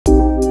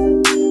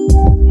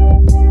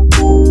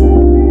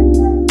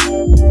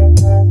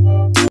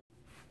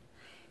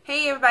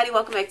everybody,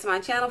 welcome back to my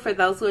channel. For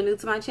those who are new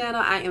to my channel,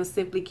 I am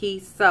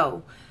simplikeii.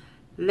 So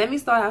let me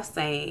start off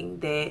saying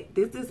that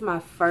this is my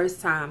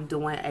first time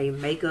doing a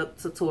makeup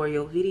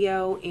tutorial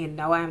video, and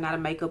no, I am not a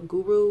makeup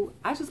guru.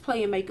 I just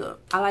play in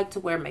makeup. I like to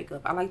wear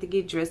makeup. I like to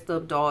get dressed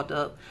up, dolled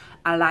up.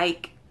 I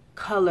like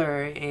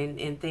color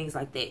and things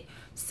like that.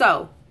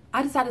 So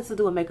I decided to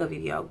do a makeup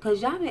video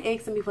because y'all been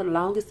asking me for the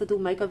longest to do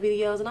makeup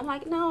videos, and I'm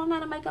like, no, I'm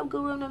not a makeup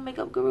guru. I'm not a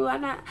makeup guru. I'm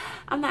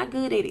not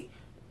good at it.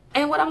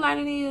 And what I'm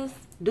learning is,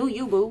 do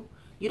you, boo.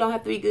 You don't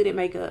have to be good at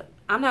makeup.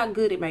 I'm not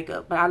good at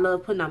makeup, but I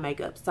love putting on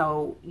makeup.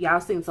 So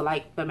y'all seem to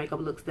like the makeup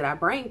looks that I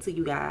bring to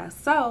you guys.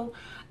 So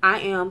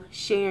I am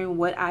sharing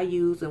what I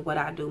use and what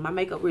I do. My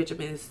makeup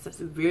regimen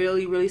is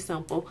really, really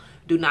simple.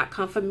 Do not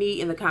come for me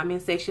in the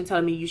comment section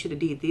telling me you should have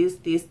did this,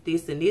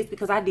 and this,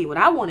 because I did what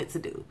I wanted to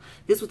do.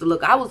 This was the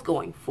look I was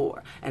going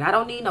for. And I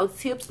don't need no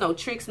tips, no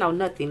tricks, no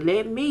nothing.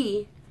 Let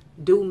me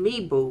do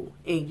me, boo.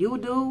 And you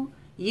do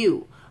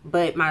you.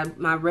 But my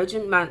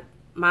regimen,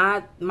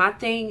 my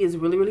thing is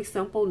really, really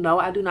simple. No,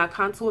 I do not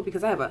contour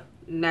because I have a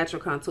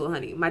natural contour,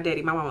 honey. My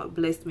mama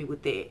blessed me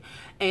with that.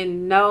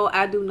 And no,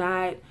 I do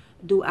not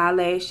do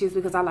eyelashes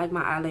because I like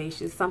my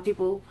eyelashes. Some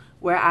people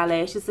wear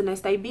eyelashes and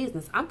that's their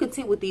business. I'm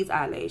content with these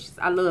eyelashes.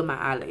 I love my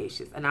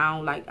eyelashes, and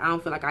I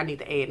don't feel like I need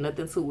to add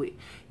nothing to it.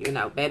 You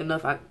know, bad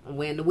enough I'm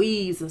wearing the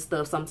weaves and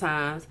stuff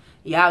sometimes.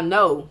 Y'all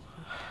know,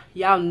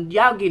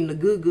 y'all getting the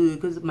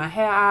good because my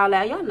hair all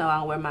out. Y'all know I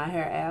don't wear my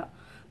hair out,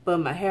 but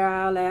my hair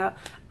all out.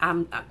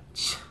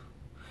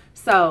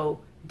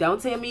 So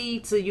don't tell me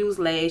to use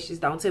lashes.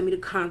 Don't tell me to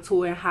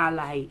contour and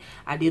highlight.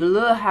 I did a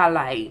little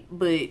highlight,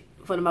 but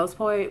for the most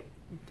part,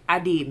 I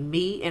did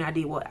me, and I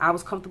did what I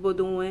was comfortable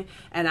doing.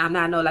 And I'm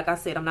not like I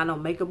said, I'm not no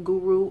makeup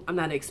guru. I'm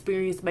not an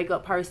experienced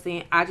makeup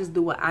person. I just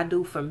do what I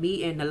do for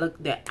me and the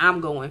look that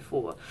I'm going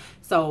for.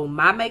 So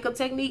my makeup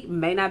technique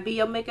may not be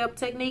your makeup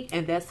technique,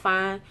 and that's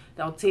fine.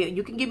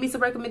 You can give me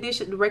some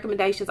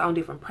recommendations on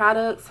different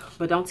products,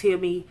 but don't tell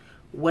me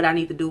what I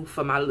need to do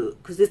for my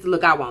look, because this is the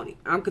look I wanted.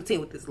 I'm content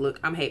with this look.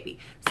 I'm happy.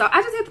 So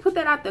I just have to put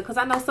that out there because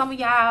I know some of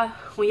y'all,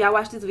 when y'all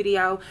watch this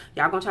video,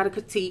 y'all gonna try to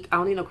critique. I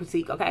don't need no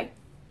critique, okay?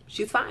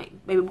 She's fine.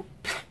 Baby,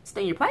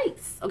 stay in your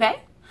place,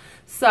 okay?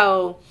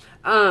 So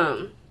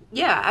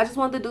yeah, I just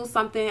wanted to do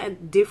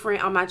something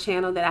different on my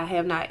channel that I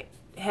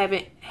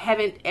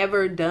haven't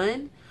ever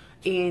done,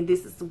 and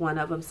this is one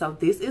of them. So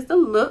this is the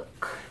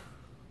look.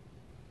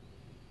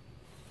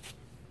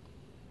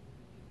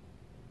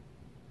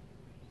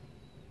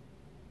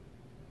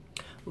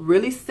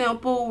 Really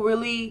simple,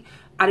 really.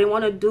 I didn't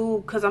want to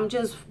do, because I'm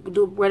just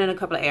running a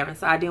couple of errands,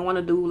 so I didn't want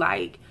to do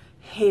like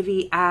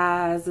heavy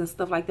eyes and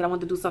stuff like that. I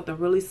wanted to do something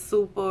really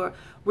super,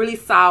 really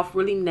soft,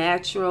 really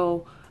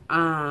natural,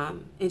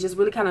 and just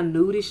really kind of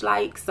nudish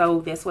like.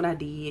 So that's what I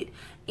did,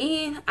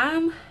 and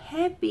I'm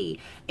happy.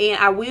 And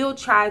I will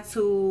try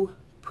to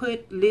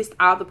list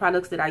all the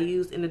products that I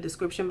used in the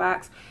description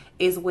box,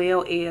 as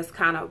well as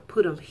kind of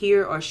put them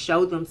here or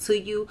show them to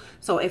you.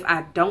 So if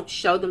I don't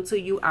show them to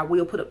you, I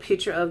will put a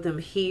picture of them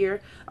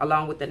here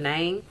along with the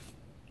name.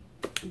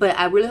 But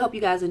I really hope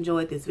you guys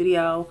enjoyed this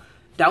video.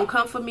 Don't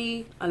come for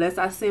me unless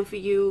I send for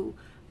you,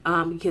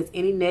 because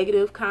any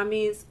negative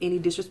comments, any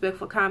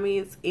disrespectful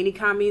comments, any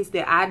comments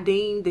that I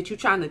deem that you're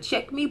trying to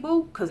check me,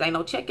 boo, because ain't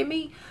no checking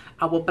me,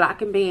 I will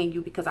block and ban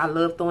you, because I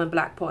love throwing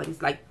block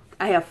parties. Like,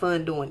 I have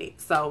fun doing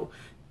it. So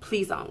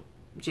please don't.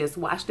 Just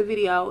watch the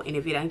video, and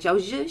if it ain't your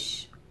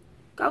zhush,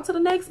 go to the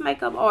next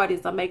makeup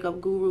artist, a makeup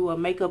guru, a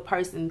makeup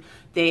person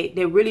that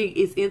really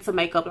is into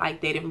makeup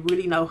like that and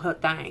really know her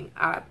thing.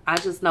 I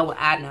just know what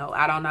I know.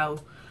 I don't know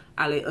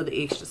all that other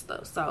extra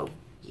stuff. So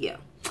yeah.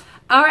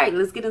 All right,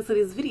 let's get into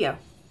this video.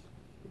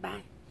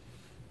 Bye.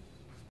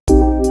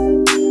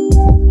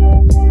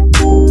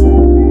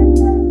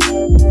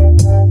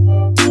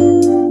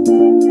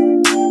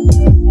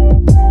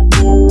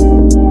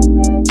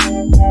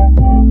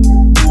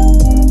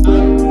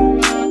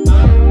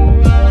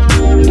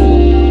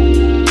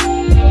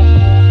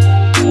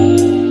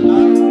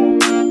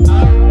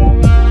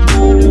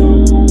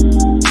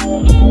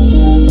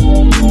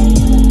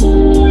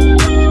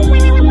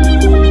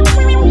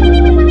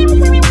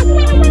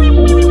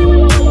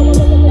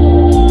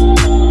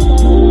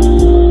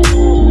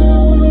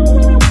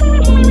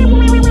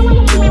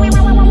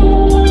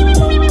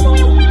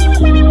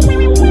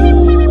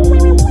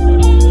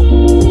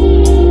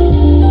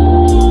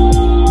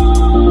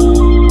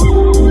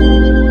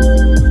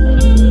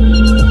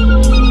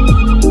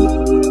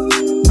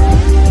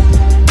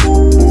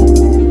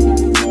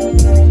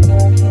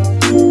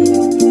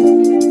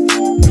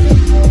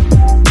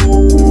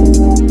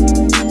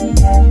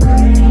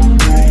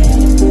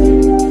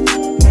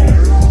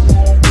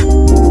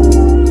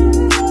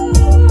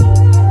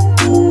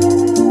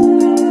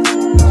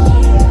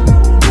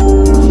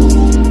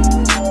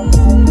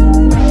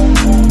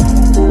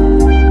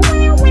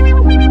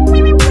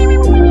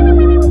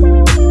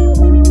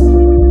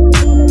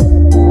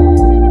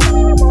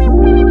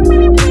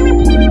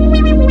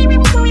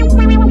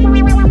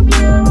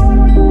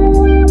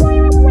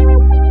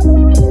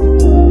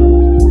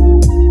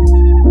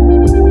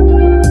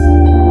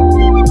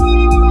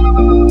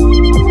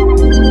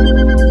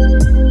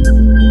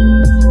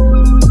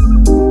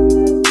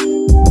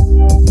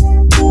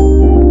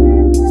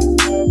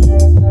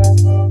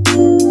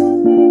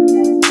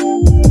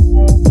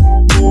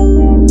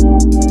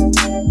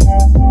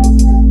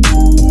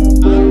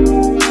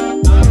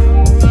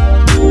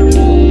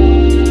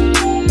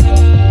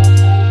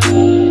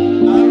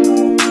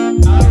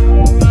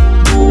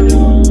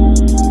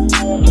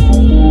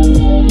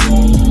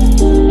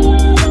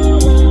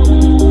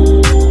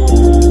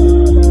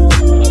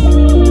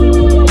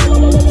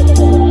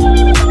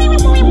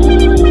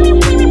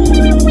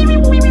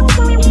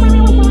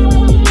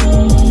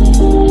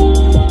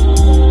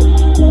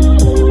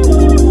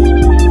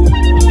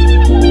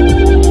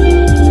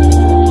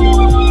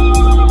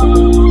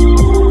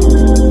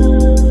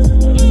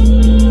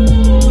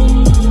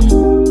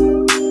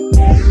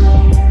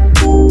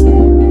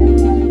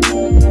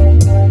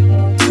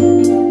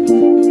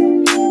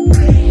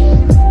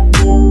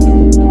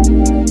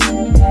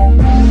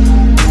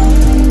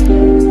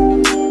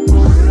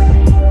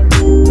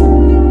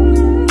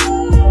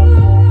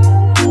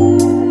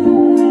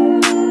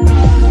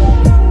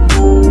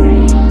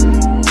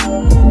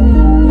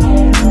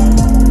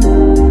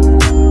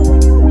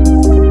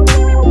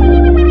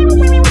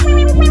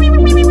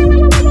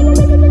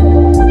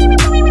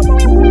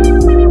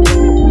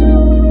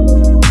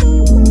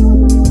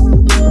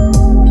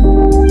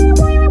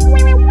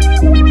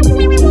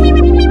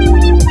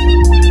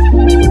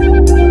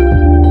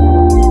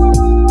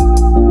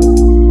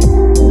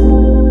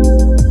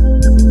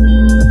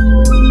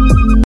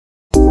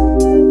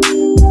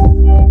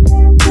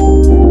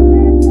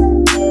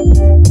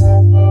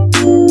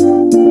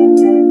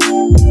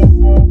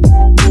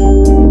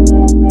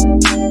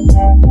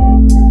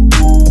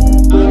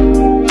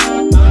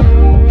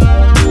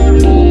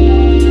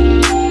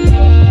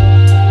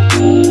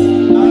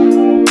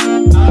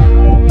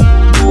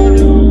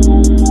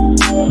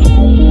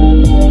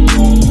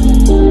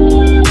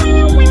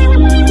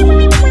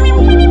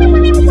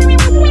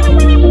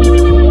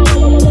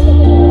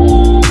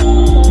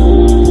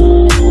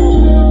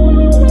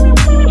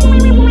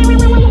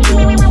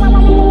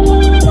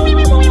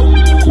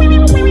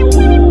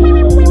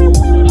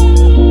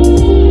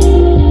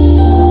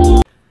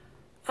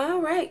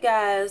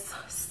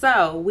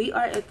 So we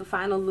are at the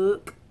final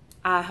look.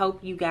 I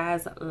hope you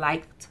guys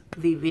liked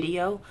the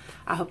video.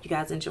 I hope you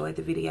guys enjoyed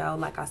the video.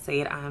 Like I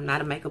said, I'm not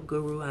a makeup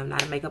guru. I'm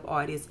not a makeup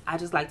artist. I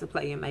just like to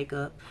play in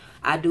makeup.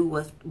 I do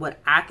what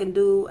I can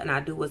do, and I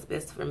do what's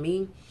best for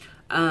me.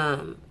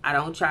 I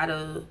don't try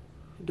to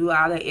do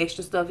all that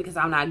extra stuff because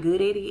I'm not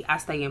good at it. I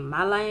stay in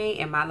my lane,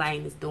 and my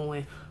lane is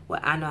doing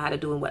what I know how to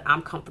do and what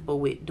I'm comfortable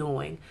with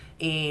doing.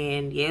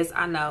 And yes,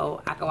 I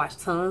know I can watch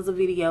tons of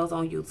videos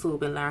on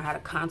YouTube and learn how to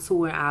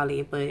contour and all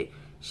that, but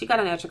she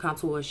got a natural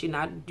contour. She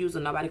not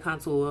using nobody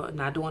contour,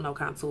 not doing no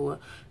contour.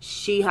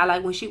 She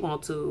highlight when she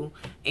want to,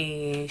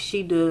 and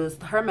she does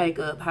her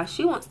makeup how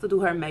she wants to do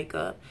her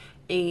makeup.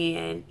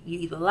 And you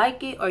either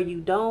like it or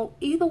you don't.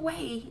 Either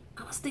way,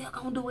 I'm still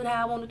gonna do it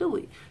how I want to do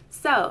it.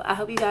 So I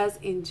hope you guys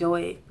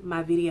enjoyed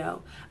my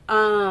video.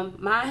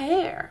 My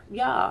hair,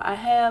 y'all,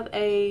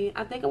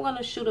 I think I'm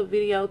gonna shoot a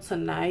video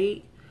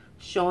tonight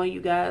showing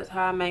you guys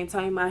how I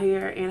maintain my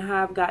hair and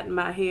how I've gotten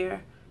my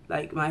hair.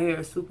 Like, my hair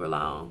is super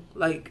long,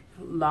 like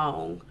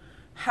long.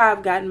 How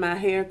I've gotten my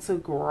hair to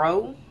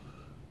grow.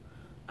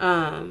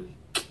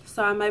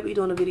 So I might be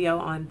doing a video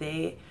on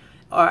that,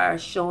 or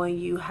showing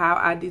you how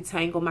I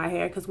detangle my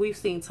hair, because we've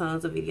seen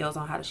tons of videos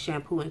on how to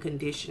shampoo and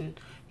condition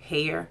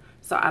hair.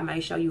 So I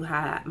may show you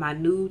how my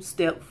new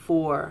step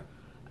for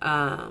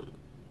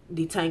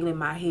detangling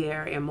my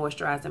hair and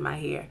moisturizing my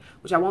hair,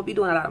 which I won't be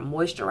doing a lot of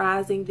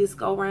moisturizing this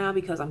go around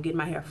because I'm getting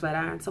my hair flat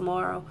iron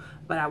tomorrow.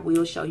 But I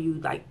will show you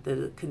like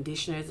the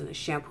conditioners and the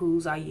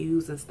shampoos I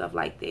use and stuff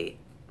like that.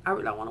 I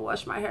really don't want to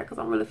wash my hair because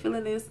I'm really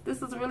feeling this.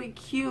 This is really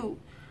cute.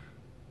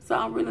 So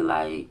I'm really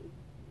like,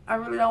 I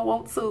really don't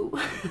want to.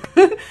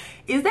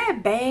 Is that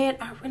bad?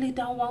 I really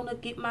don't want to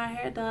get my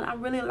hair done.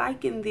 I'm really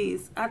liking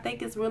this. I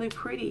think it's really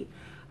pretty.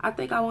 I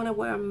think I want to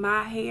wear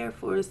my hair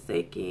for a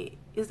second.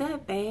 Is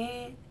that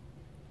bad?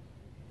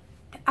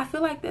 I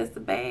feel like that's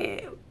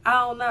bad. I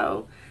don't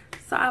know.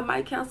 So I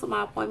might cancel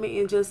my appointment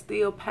and just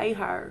still pay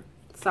her.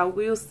 So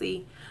we'll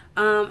see.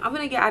 I'm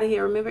going to get out of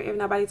here. Remember, if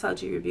nobody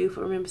told you you're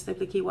beautiful, remember,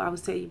 simply key will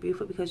always tell you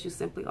beautiful because you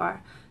simply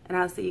are. And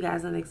I'll see you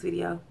guys in the next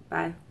video.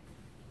 Bye.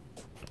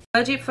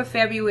 Budget for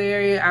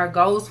February, our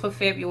goals for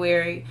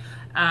February,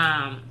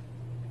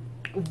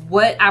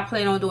 what I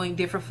plan on doing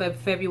different for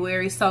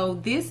February. So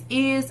this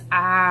is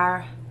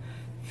our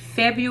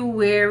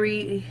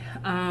February